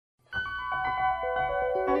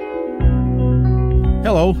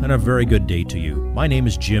Hello, and a very good day to you. My name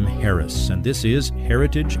is Jim Harris, and this is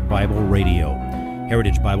Heritage Bible Radio.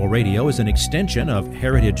 Heritage Bible Radio is an extension of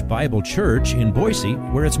Heritage Bible Church in Boise,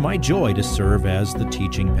 where it's my joy to serve as the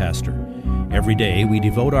teaching pastor. Every day, we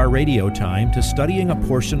devote our radio time to studying a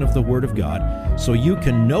portion of the Word of God so you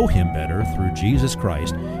can know Him better through Jesus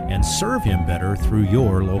Christ and serve Him better through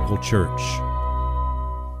your local church.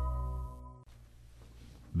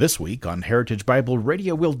 This week on Heritage Bible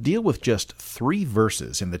Radio, we'll deal with just 3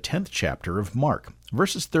 verses in the 10th chapter of Mark,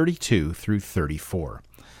 verses 32 through 34.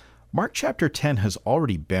 Mark chapter 10 has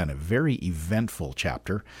already been a very eventful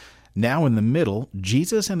chapter. Now in the middle,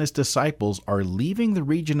 Jesus and his disciples are leaving the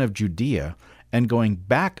region of Judea and going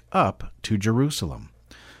back up to Jerusalem.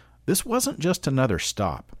 This wasn't just another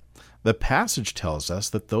stop. The passage tells us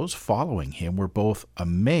that those following him were both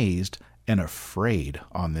amazed and afraid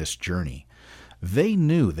on this journey. They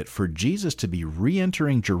knew that for Jesus to be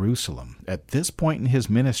re-entering Jerusalem at this point in his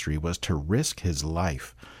ministry was to risk his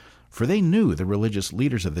life, for they knew the religious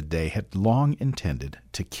leaders of the day had long intended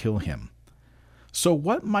to kill him. So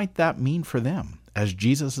what might that mean for them as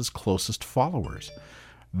Jesus' closest followers?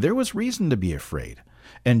 There was reason to be afraid,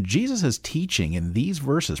 and Jesus' teaching in these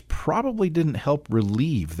verses probably didn't help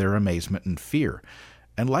relieve their amazement and fear,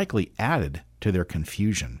 and likely added to their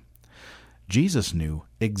confusion. Jesus knew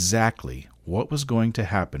exactly what was going to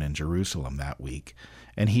happen in Jerusalem that week,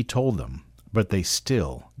 and he told them, but they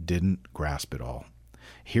still didn't grasp it all.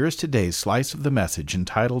 Here is today's slice of the message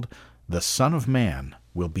entitled, "The Son of Man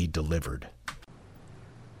Will Be Delivered."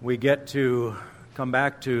 We get to come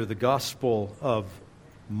back to the Gospel of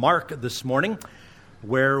Mark this morning,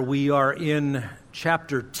 where we are in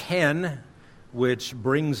chapter 10, which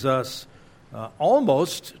brings us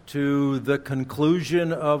almost to the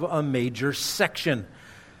conclusion of a major section.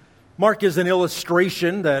 Mark is an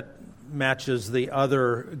illustration that matches the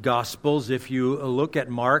other Gospels. If you look at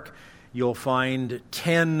Mark, you'll find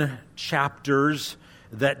 10 chapters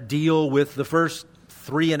that deal with the first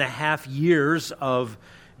 3.5 years of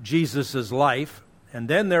Jesus' life. And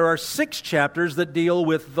then there are 6 chapters that deal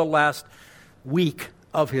with the last week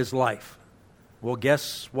of his life. Well,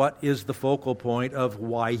 guess what is the focal point of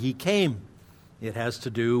why he came? It has to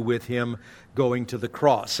do with him going to the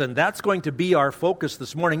cross. And that's going to be our focus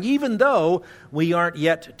this morning, even though we aren't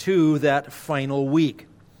yet to that final week.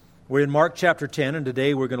 We're in Mark chapter 10, and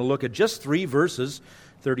today we're going to look at just 3 verses,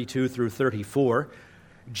 32 through 34.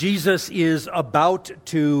 Jesus is about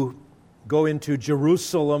to go into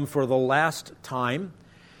Jerusalem for the last time.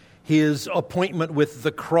 His appointment with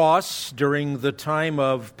the cross during the time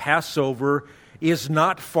of Passover is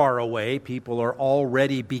not far away. People are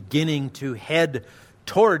already beginning to head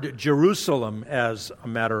toward Jerusalem, as a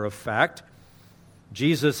matter of fact.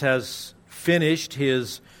 Jesus has finished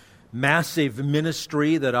his massive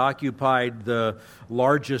ministry that occupied the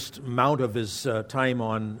largest amount of his time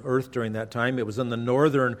on earth during that time. It was in the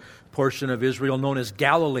northern portion of Israel known as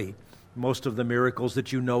Galilee. Most of the miracles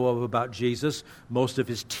that you know of about Jesus, most of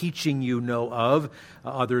his teaching you know of,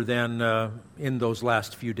 other than in those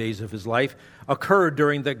last few days of his life, occurred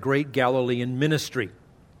during that great Galilean ministry.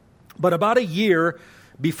 But about a year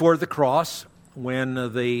before the cross, when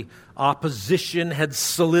the opposition had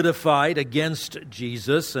solidified against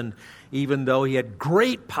Jesus, and even though he had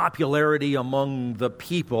great popularity among the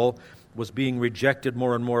people, was being rejected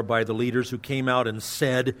more and more by the leaders who came out and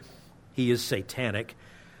said he is satanic.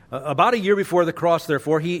 About a year before the cross,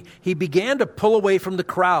 therefore, he began to pull away from the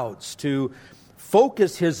crowds, to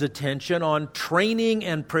focus his attention on training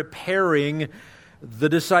and preparing the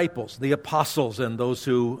disciples, the apostles, and those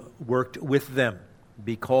who worked with them,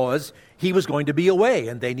 because he was going to be away,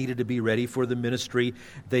 and they needed to be ready for the ministry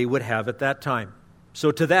they would have at that time.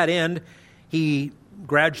 So to that end, he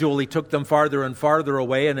gradually took them farther and farther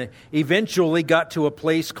away, and eventually got to a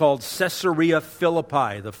place called Caesarea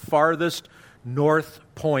Philippi, the farthest north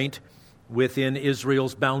point within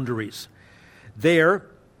Israel's boundaries. There,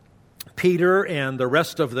 Peter and the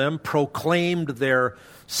rest of them proclaimed their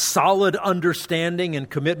solid understanding and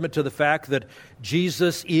commitment to the fact that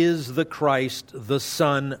Jesus is the Christ, the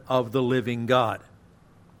Son of the living God.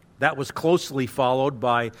 That was closely followed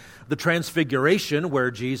by the Transfiguration,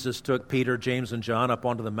 where Jesus took Peter, James, and John up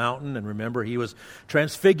onto the mountain. And remember, he was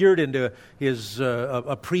transfigured into his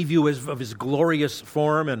a preview of his glorious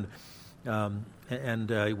form,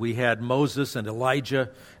 and we had Moses and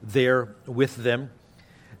Elijah there with them.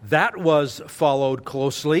 That was followed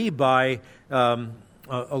closely by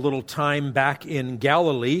a little time back in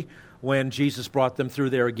Galilee when Jesus brought them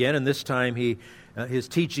through there again, and this time his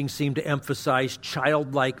teaching seemed to emphasize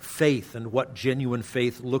childlike faith and what genuine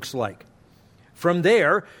faith looks like. From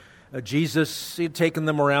there, Jesus had taken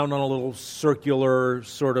them around on a little circular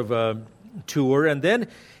sort of a tour, and then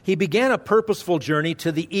he began a purposeful journey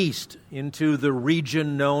to the east, into the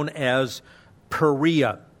region known as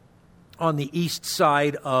Perea, on the east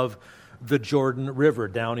side of the Jordan River,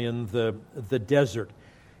 down in the desert.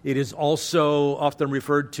 It is also often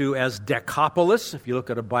referred to as Decapolis. If you look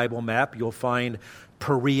at a Bible map, you'll find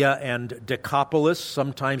Perea and Decapolis,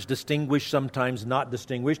 sometimes distinguished, sometimes not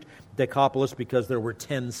distinguished. Decapolis because there were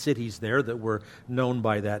 10 cities there that were known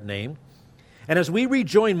by that name. And as we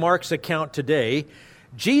rejoin Mark's account today,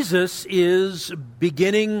 Jesus is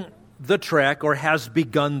beginning the trek, or has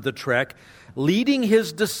begun the trek, leading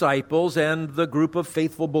his disciples and the group of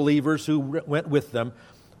faithful believers who went with them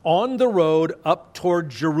on the road up toward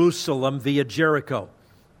Jerusalem via Jericho.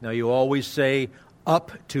 Now, you always say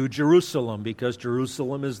up to Jerusalem because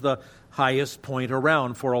Jerusalem is the highest point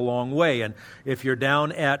around for a long way. And if you're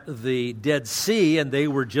down at the Dead Sea, and they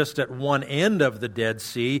were just at one end of the Dead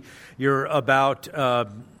Sea, you're about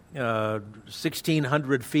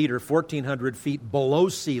 1,600 feet or 1,400 feet below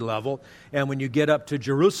sea level. And when you get up to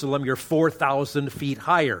Jerusalem, you're 4,000 feet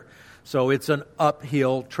higher. So it's an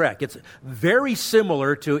uphill trek. It's very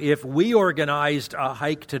similar to if we organized a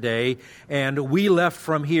hike today and we left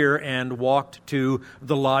from here and walked to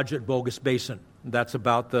the lodge at Bogus Basin. That's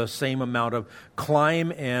about the same amount of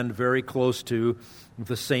climb and very close to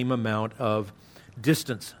the same amount of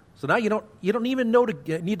distance. So now you don't even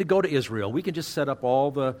need to go to Israel. We can just set up all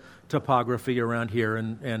the topography around here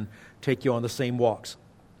and take you on the same walks.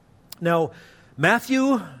 Now,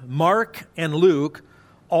 Matthew, Mark, and Luke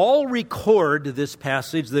all record this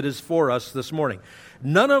passage that is for us this morning.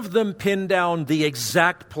 None of them pin down the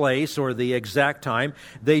exact place or the exact time.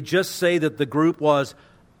 They just say that the group was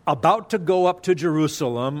about to go up to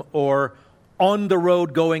Jerusalem or on the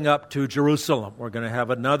road going up to Jerusalem. We're going to have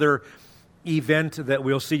another event that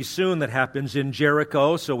we'll see soon that happens in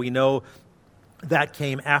Jericho, so we know that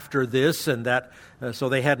came after this, and that so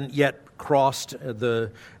they hadn't yet crossed the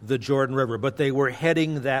Jordan River, but they were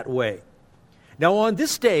heading that way. Now, on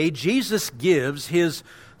this day, Jesus gives his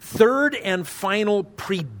third and final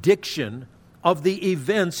prediction of the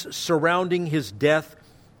events surrounding his death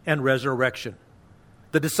and resurrection.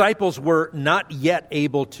 The disciples were not yet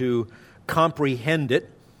able to comprehend it,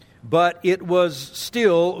 but it was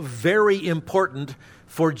still very important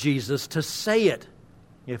for Jesus to say it.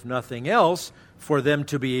 If nothing else, for them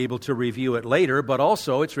to be able to review it later, but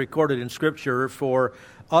also it's recorded in Scripture for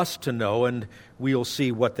us to know, and we'll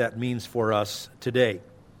see what that means for us today.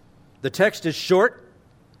 The text is short.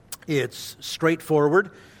 It's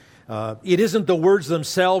straightforward. It isn't the words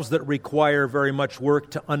themselves that require very much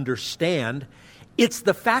work to understand. It's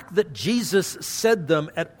the fact that Jesus said them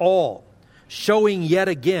at all, showing yet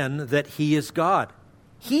again that he is God.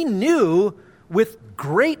 He knew with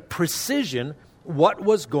great precision what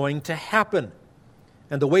was going to happen.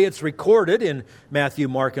 And the way it's recorded in Matthew,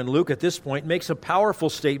 Mark, and Luke at this point makes a powerful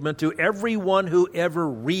statement to everyone who ever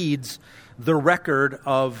reads the record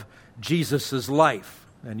of Jesus' life.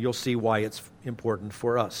 And you'll see why it's important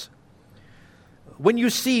for us. When you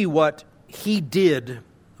see what he did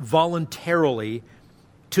voluntarily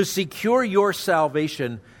to secure your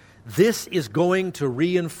salvation, this is going to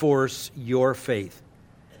reinforce your faith.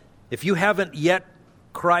 If you haven't yet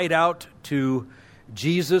cried out to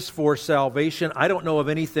Jesus for salvation, I don't know of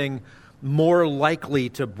anything more likely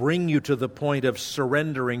to bring you to the point of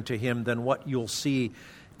surrendering to him than what you'll see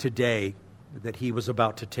today that he was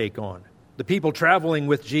about to take on. The people traveling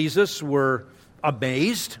with Jesus were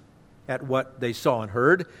amazed at what they saw and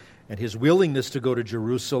heard, and his willingness to go to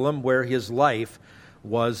Jerusalem where his life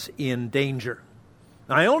was in danger.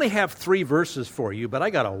 Now, I only have 3 verses for you, but I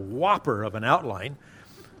got a whopper of an outline,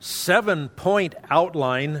 7-point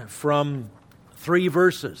outline from 3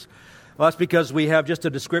 verses. Well, that's because we have just a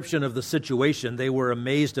description of the situation. They were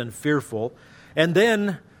amazed and fearful. And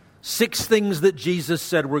then 6 things that Jesus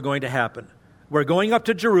said were going to happen. We're going up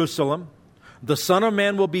to Jerusalem. The Son of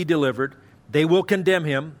Man will be delivered. They will condemn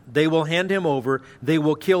him. They will hand him over. They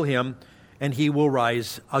will kill him. And he will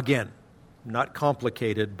rise again. Not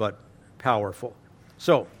complicated, but powerful.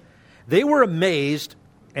 So, they were amazed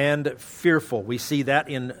and fearful. We see that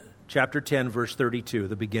in chapter 10, verse 32,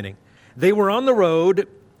 the beginning. They were on the road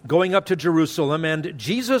going up to Jerusalem, and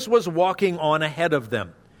Jesus was walking on ahead of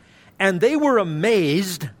them. And they were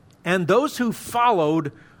amazed, and those who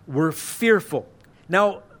followed were fearful.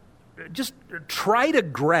 Now, just try to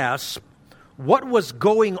grasp what was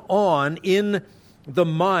going on in the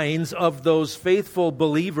minds of those faithful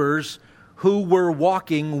believers who were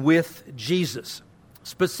walking with Jesus.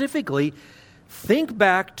 Specifically, think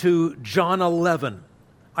back to John 11.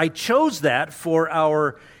 I chose that for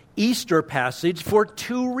our Easter passage for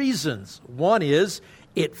two reasons. One is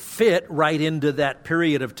it fit right into that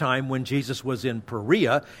period of time when Jesus was in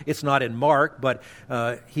Perea. It's not in Mark, but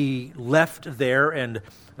he left there and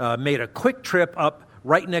made a quick trip up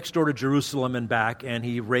right next door to Jerusalem and back, and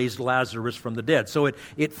he raised Lazarus from the dead. So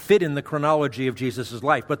it fit in the chronology of Jesus'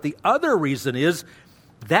 life. But the other reason is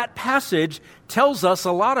that passage tells us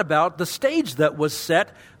a lot about the stage that was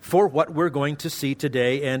set for what we're going to see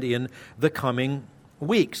today and in the coming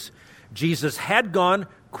weeks. Jesus had gone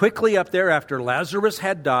quickly up there after Lazarus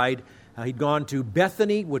had died. He'd gone to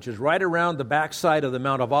Bethany, which is right around the backside of the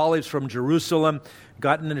Mount of Olives from Jerusalem,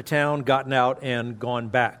 gotten into town, gotten out, and gone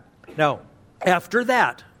back. Now, after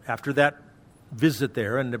that visit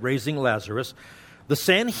there and raising Lazarus, the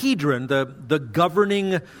Sanhedrin, the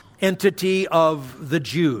governing entity of the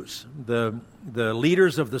Jews, the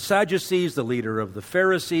leaders of the Sadducees, the leader of the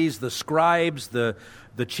Pharisees, the scribes, the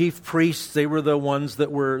chief priests, they were the ones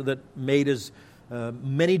that made as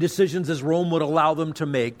many decisions as Rome would allow them to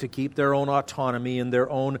make to keep their own autonomy and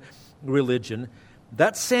their own religion.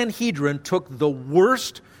 That Sanhedrin took the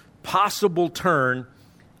worst possible turn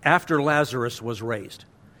after Lazarus was raised.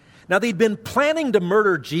 Now, they'd been planning to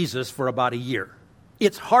murder Jesus for about a year.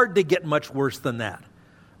 It's hard to get much worse than that,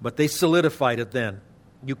 but they solidified it then.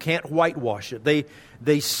 You can't whitewash it. They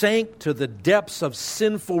sank to the depths of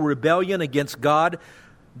sinful rebellion against God,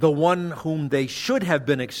 the one whom they should have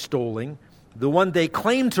been extolling, the one they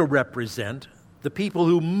claim to represent. The people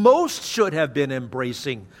who most should have been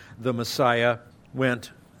embracing the Messiah went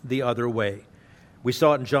the other way. We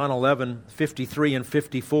saw it in John 11:53 and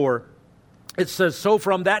 54. It says, "So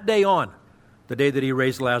from that day on, the day that he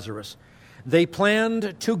raised Lazarus, they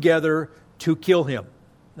planned together to kill him."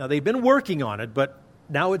 Now, they've been working on it, but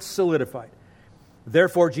now it's solidified.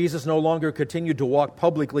 Therefore, Jesus no longer continued to walk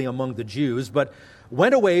publicly among the Jews, but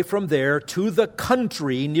went away from there to the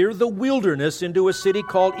country near the wilderness into a city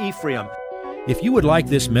called Ephraim. If you would like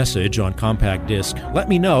this message on compact disc, let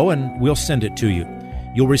me know and we'll send it to you.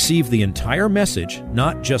 You'll receive the entire message,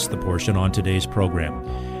 not just the portion on today's program.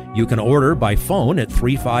 You can order by phone at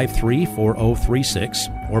 353-4036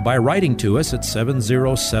 or by writing to us at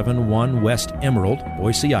 7071 West Emerald,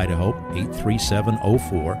 Boise, Idaho,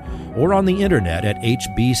 83704, or on the internet at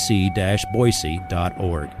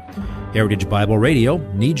hbc-boise.org. Heritage Bible Radio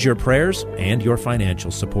needs your prayers and your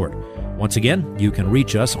financial support. Once again, you can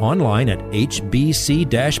reach us online at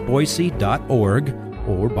hbc-boise.org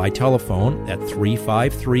or by telephone at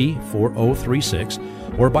 353-4036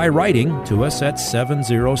 or by writing to us at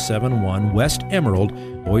 7071 West Emerald,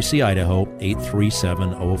 Boise, Idaho,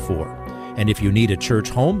 83704. And if you need a church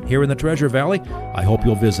home here in the Treasure Valley, I hope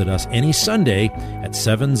you'll visit us any Sunday at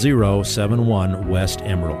 7071 West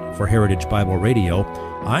Emerald. For Heritage Bible Radio,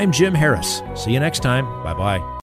 I'm Jim Harris. See you next time. Bye-bye.